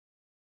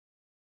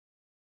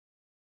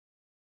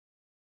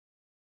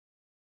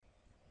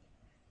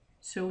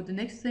So the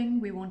next thing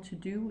we want to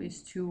do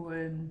is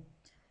to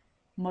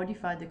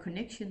modify the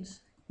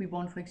connections. We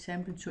want, for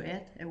example, to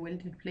add a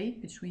welded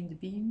plate between the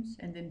beams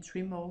and then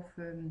trim off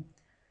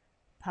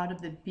part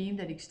of the beam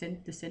that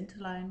extends the center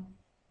line.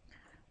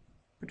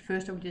 But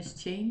first I will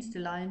just change the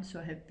lines so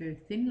I have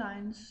thin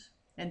lines,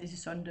 and this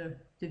is under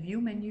the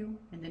view menu,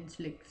 and then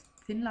select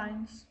thin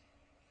lines.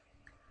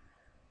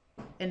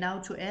 And now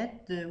to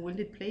add the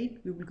welded plate,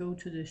 we will go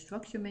to the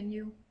structure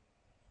menu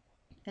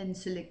and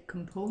select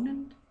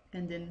component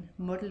and then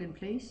model in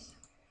place.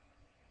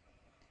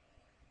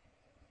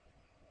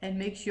 And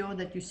make sure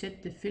that you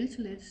set the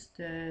filter list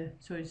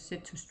so it's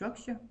set to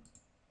structure.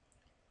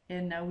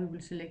 And now we will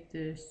select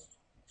the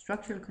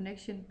structural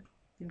connection,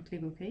 then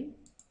click OK.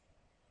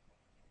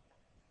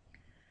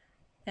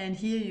 And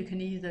here you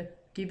can either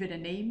give it a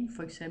name,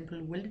 for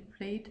example welded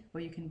plate, or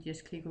you can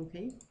just click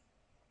OK.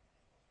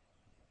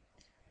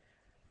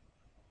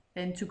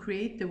 And to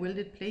create the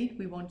welded plate,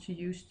 we want to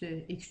use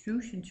the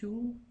extrusion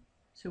tool.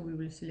 So we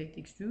will select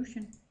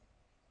extrusion.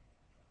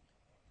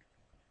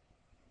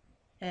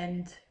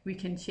 And we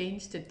can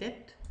change the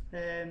depth.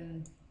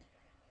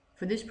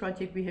 For this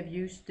project we have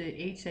used the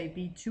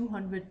HIB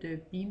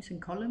 200 beams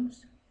and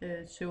columns.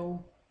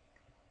 So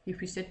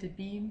if we set the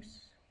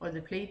beams or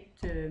the plate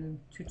to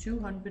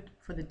 200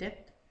 for the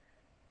depth,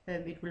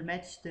 it will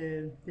match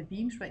the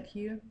beams right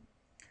here.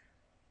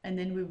 And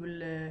then we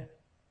will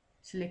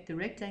select the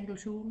rectangle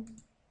tool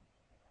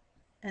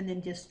and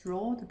then just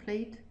draw the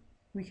plate.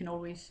 We can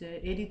always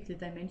edit the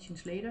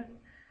dimensions later.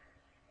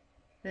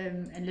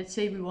 And let's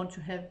say we want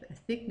to have a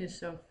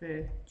thickness of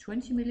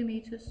 20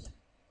 millimeters,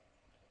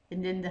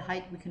 and then the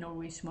height we can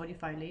always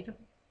modify later.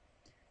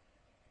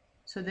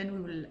 So then we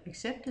will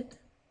accept it,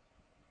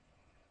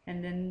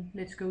 and then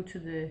let's go to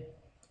the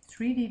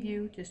 3D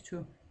view just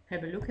to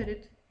have a look at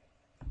it.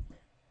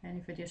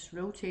 And if I just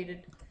rotate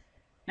it,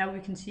 now we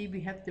can see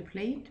we have the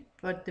plate,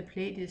 but the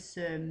plate is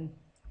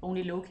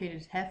only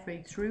located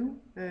halfway through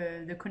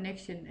the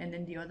connection, and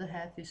then the other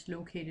half is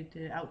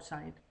located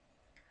outside.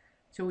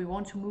 So we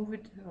want to move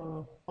it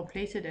or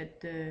place it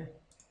at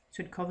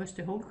so it covers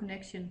the whole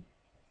connection.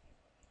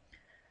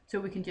 So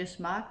we can just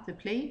mark the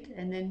plate,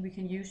 and then we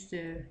can use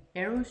the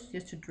arrows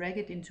just to drag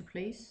it into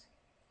place.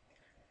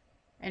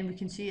 And we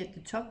can see at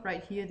the top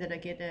right here that I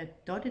get a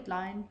dotted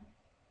line,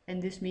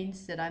 and this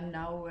means that I'm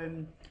now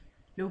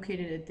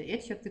located at the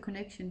edge of the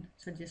connection.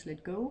 So just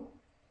let go,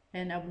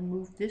 and I will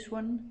move this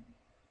one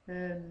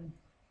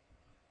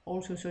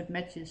also so it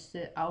matches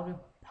the outer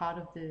part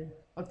of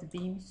the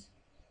beams.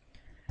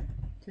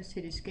 Just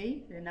hit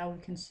escape, and now we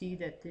can see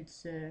that it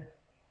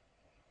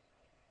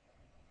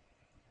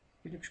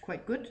looks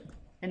quite good.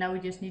 And now we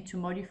just need to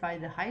modify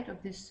the height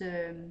of this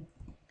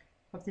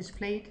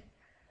plate,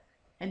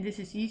 and this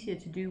is easier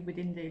to do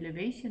within the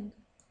elevation.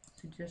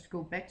 So just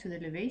go back to the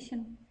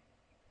elevation,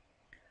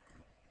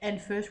 and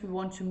first we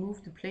want to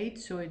move the plate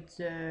so it's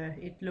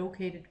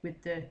located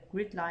with the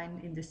grid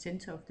line in the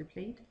center of the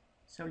plate.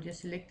 So I'll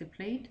just select the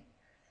plate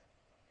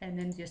and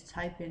then just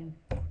type in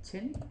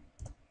 10.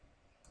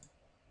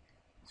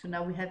 So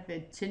now we have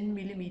 10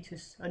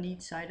 millimeters on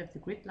each side of the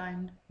grid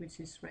line, which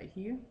is right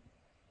here.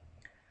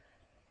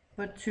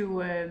 But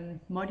to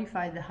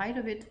modify the height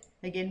of it,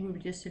 again we will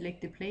just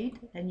select the plate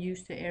and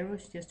use the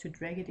arrows just to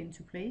drag it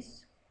into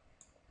place.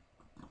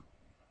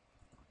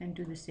 And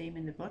do the same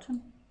in the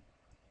bottom.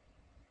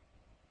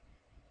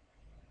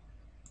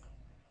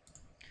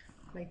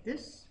 Like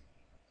this.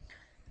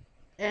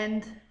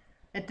 And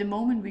at the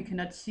moment we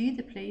cannot see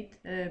the plate,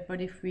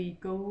 but if we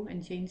go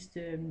and change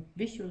the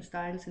visual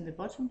styles in the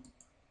bottom,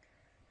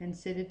 and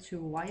set it to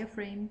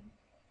wireframe,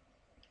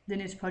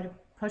 then it's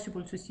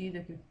possible to see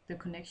the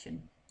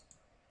connection.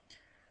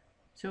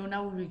 So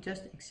now we will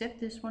just accept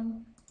this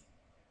one.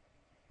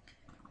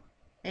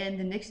 And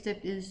the next step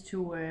is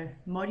to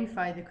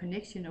modify the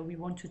connection, or we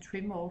want to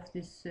trim off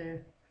this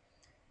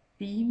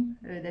beam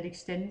that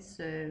extends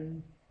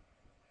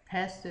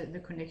past the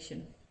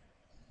connection.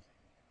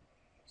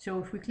 So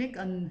if we click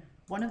on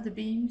one of the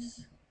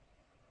beams,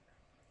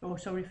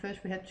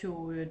 first we have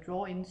to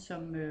draw in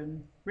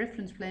some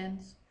reference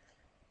plans.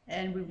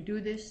 And we will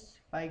do this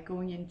by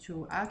going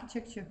into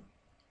architecture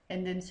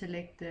and then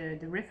select the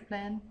ref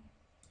plan,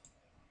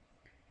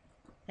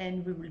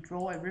 and we will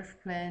draw a ref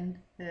plan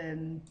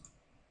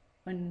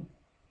on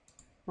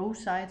both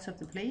sides of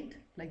the plate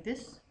like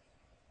this.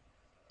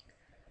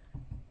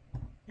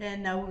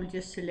 And now we will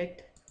just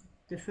select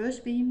the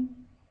first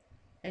beam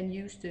and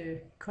use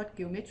the cut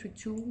geometric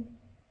tool,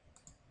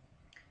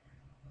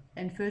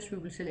 and first we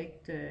will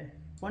select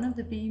one of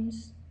the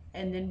beams,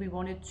 and then we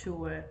want it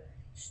to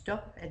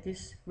stop at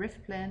this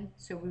ref plan.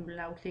 So we will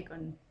now click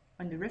on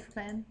the ref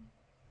plan,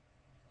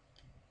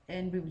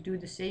 and we will do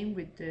the same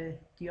with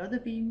the other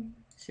beam,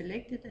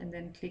 select it and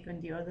then click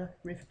on the other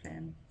ref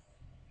plan,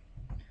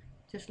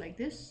 just like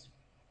this.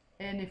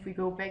 And if we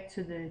go back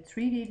to the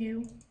 3D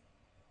view,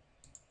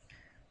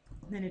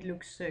 then it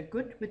looks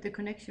good with the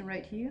connection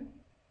right here.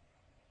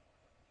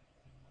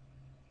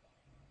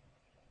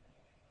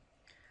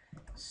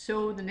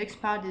 So the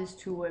next part is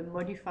to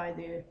modify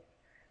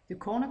the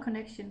corner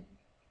connection.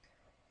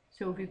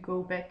 So if we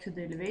go back to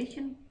the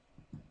elevation,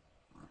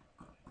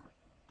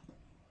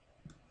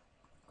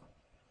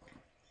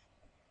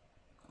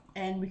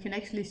 and we can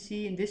actually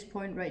see in this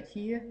point right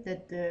here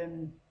that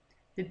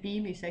the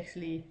beam is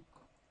actually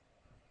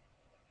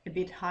a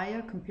bit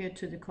higher compared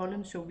to the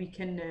column, so we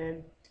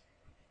can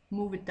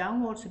move it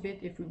downwards a bit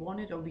if we want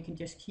it, or we can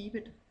just keep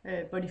it.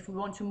 But if we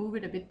want to move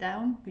it a bit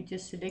down, we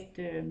just select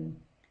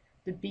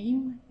the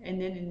beam, and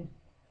then in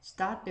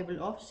start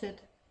level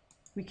offset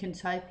we can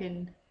type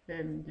in,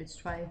 let's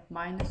try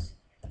minus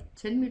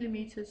 10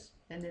 millimeters,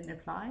 and then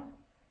apply.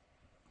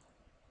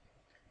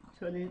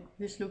 So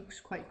this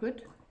looks quite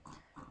good.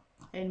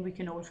 And we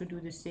can also do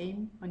the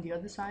same on the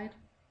other side.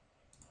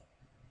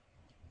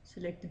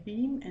 Select the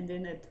beam, and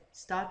then at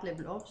start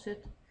level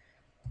offset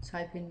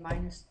type in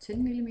minus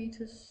 10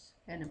 millimeters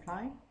and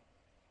apply.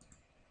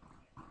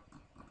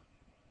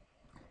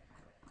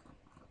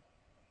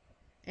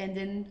 And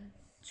then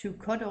to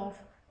cut off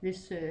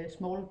this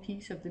small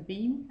piece of the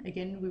beam,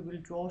 again we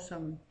will draw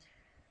some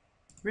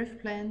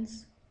ref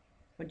plans,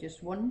 or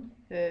just one,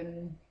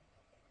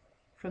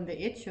 from the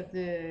edge of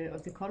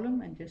the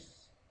column, and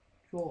just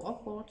draw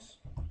upwards.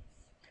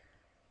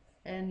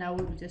 And now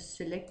we will just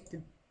select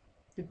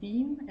the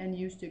beam and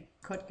use the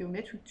cut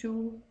geometric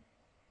tool,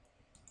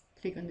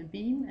 click on the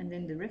beam and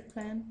then the ref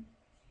plan,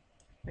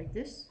 like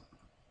this.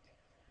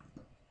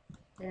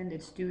 And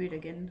let's do it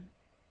again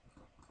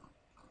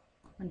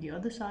on the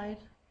other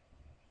side.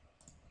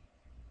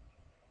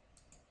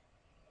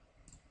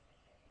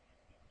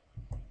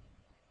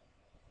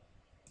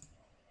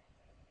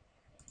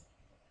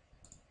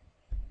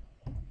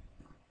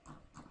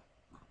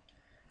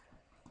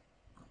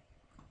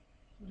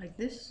 Like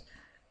this.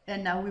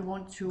 And now we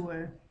want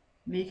to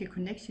make a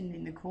connection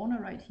in the corner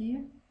right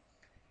here.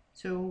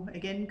 So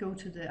again, go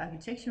to the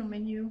architectural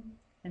menu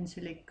and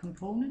select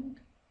component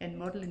and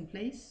model in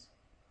place.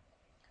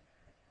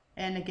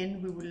 And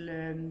again we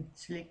will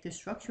select the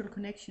structural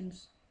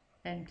connections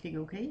and click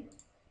OK.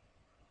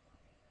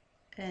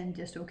 And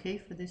just OK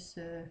for this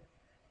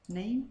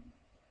name.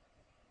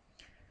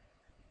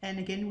 And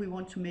again we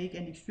want to make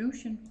an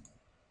extrusion.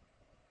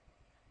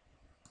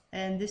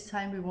 And this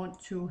time we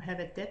want to have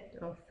a depth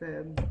of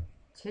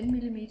 10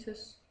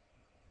 millimeters.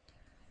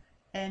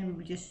 And we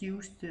will just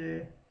use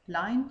the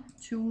line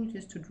tool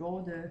just to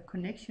draw the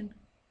connection.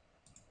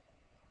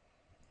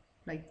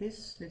 Like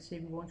this. Let's say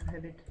we want to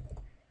have it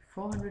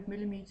 400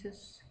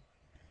 millimeters.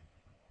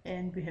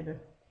 And we have a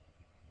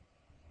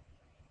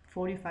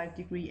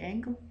 45-degree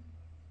angle.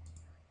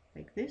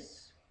 Like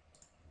this.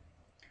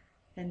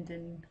 And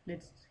then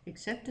let's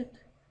accept it.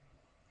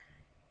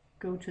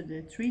 Go to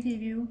the 3D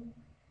view.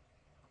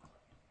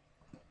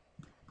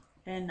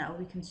 And now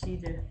we can see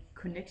the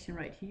connection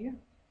right here,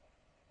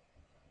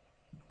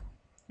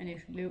 and it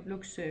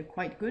looks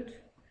quite good.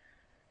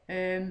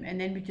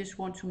 And then we just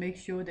want to make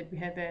sure that we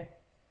have a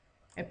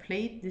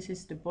plate. This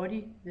is the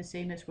body, the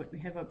same as what we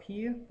have up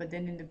here, but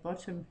then in the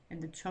bottom and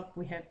the top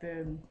we have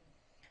the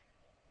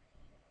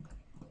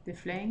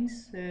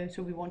flanks.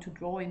 So we want to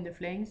draw in the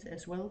flanks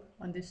as well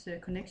on this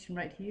connection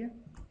right here.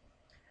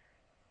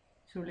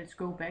 So let's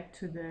go back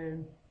to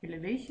the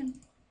elevation.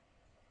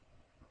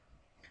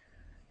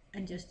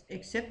 And just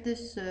accept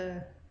this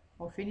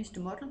or finish the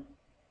model,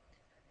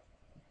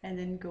 and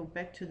then go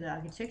back to the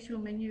architectural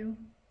menu,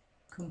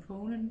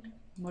 component,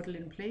 model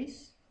in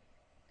place,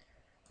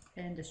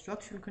 and the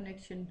structural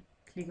connection,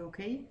 click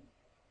OK,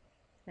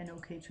 and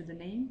OK to the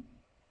name.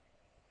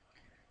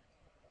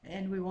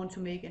 And we want to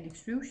make an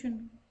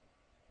extrusion,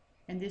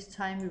 and this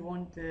time we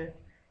want the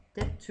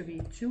depth to be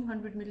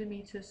 200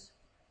 millimeters,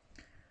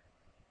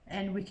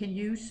 and we can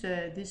use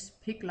this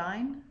pick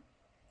line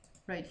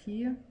right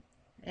here.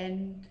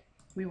 And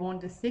we want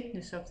the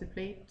thickness of the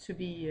plate to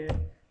be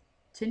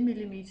 10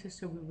 millimeters,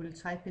 so we will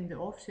type in the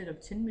offset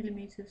of 10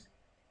 millimeters.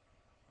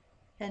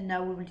 And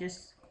now we will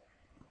just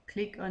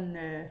click on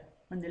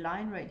the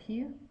line right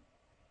here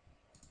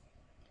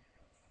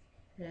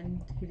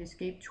and hit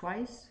escape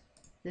twice,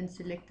 then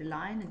select the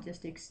line and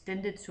just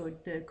extend it so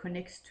it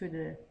connects to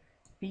the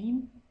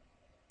beam.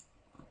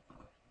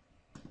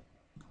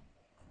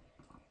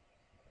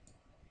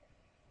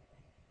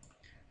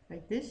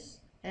 Like this.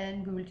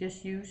 And we will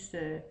just use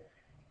the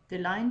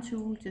line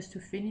tool just to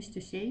finish the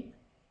shape,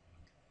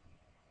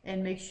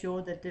 and make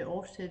sure that the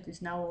offset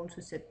is now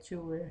also set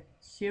to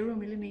 0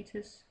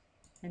 millimeters,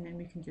 and then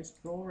we can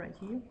just draw right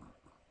here.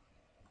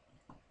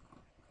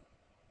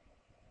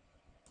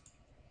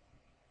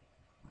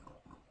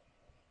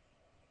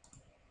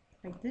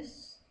 Like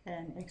this,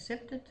 and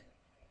accept it,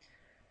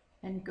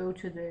 and go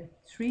to the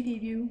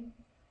 3D view.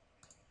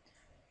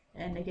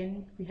 And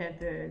again we have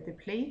the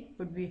plate,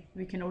 but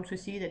we can also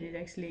see that it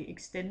actually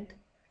extends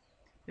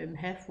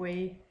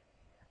halfway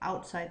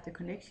outside the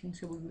connection.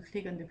 So we will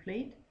click on the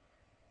plate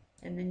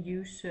and then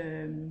use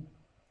the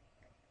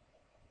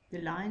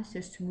lines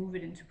just to move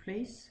it into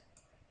place.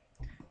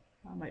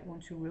 I might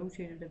want to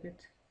rotate it a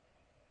bit,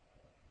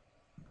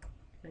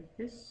 like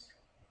this,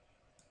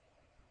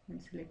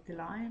 and select the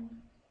line.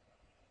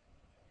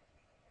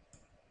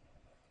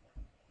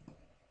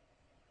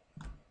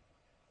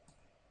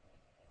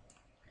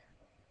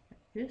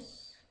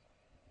 this.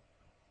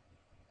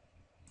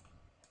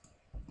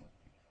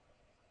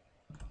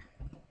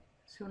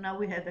 So now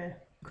we have a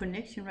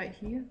connection right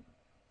here.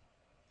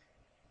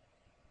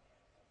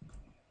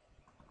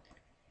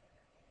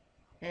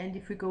 And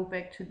if we go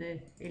back to the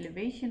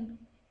elevation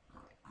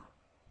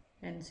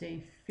and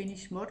say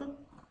finish model,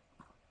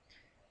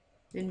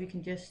 then we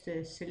can just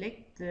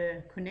select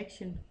the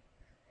connection,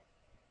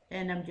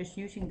 and I'm just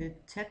using the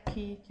tab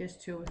key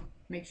just to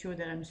make sure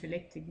that I'm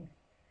selecting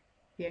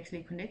the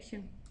actual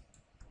connection.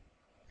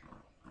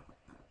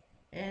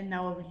 And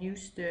now I will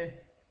use the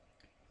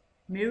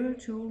mirror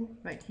tool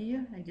right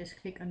here and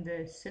just click on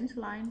the center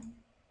line.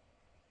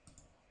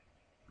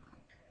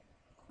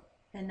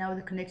 And now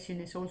the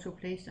connection is also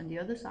placed on the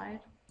other side.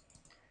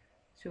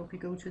 So if we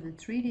go to the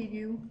 3D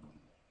view,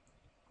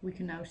 we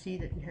can now see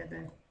that we have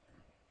a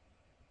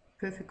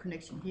perfect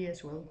connection here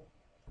as well.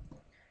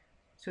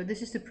 So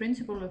this is the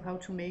principle of how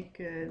to make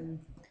a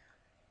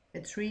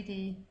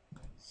 3D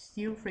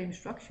steel frame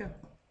structure,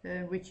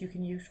 which you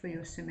can use for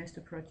your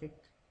semester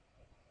project.